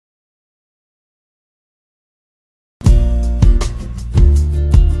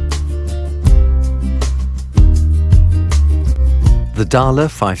The Dahle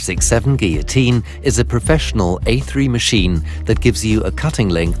 567 guillotine is a professional A3 machine that gives you a cutting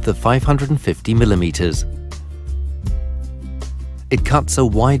length of 550 millimeters. It cuts a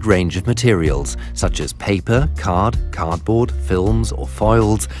wide range of materials, such as paper, cardboard, films or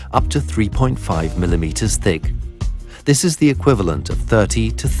foils, up to 3.5 millimeters thick. This is the equivalent of 30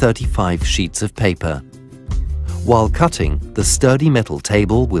 to 35 sheets of paper. While cutting, the sturdy metal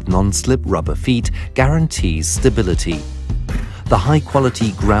table with non-slip rubber feet guarantees stability. The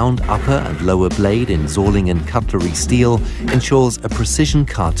high-quality ground upper and lower blade in Zorling and cutlery steel ensures a precision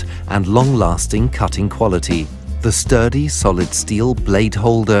cut and long-lasting cutting quality. The sturdy, solid steel blade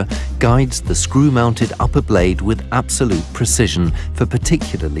holder guides the screw-mounted upper blade with absolute precision for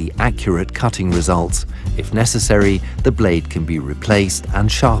particularly accurate cutting results. If necessary, the blade can be replaced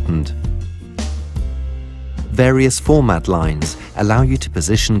and sharpened. Various format lines allow you to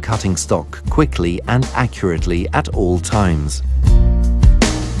position cutting stock quickly and accurately at all times.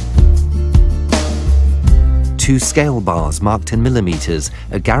 2 scale bars marked in millimeters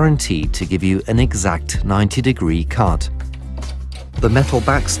are guaranteed to give you an exact 90-degree cut. The metal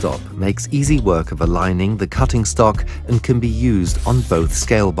backstop makes easy work of aligning the cutting stock and can be used on both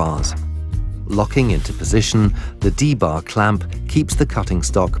scale bars. Locking into position, the D-bar clamp keeps the cutting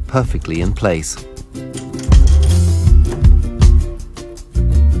stock perfectly in place.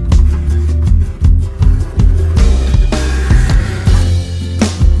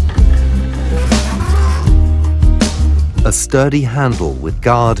 A sturdy handle with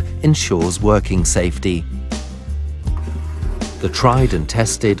guard ensures working safety. The tried and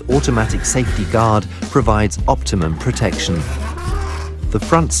tested automatic safety guard provides optimum protection. The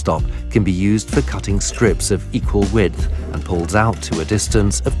front stop can be used for cutting strips of equal width and pulls out to a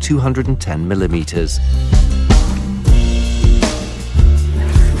distance of 210 millimeters.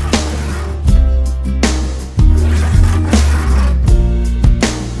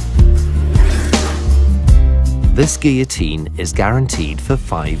 This guillotine is guaranteed for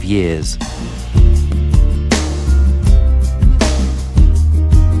 5 years.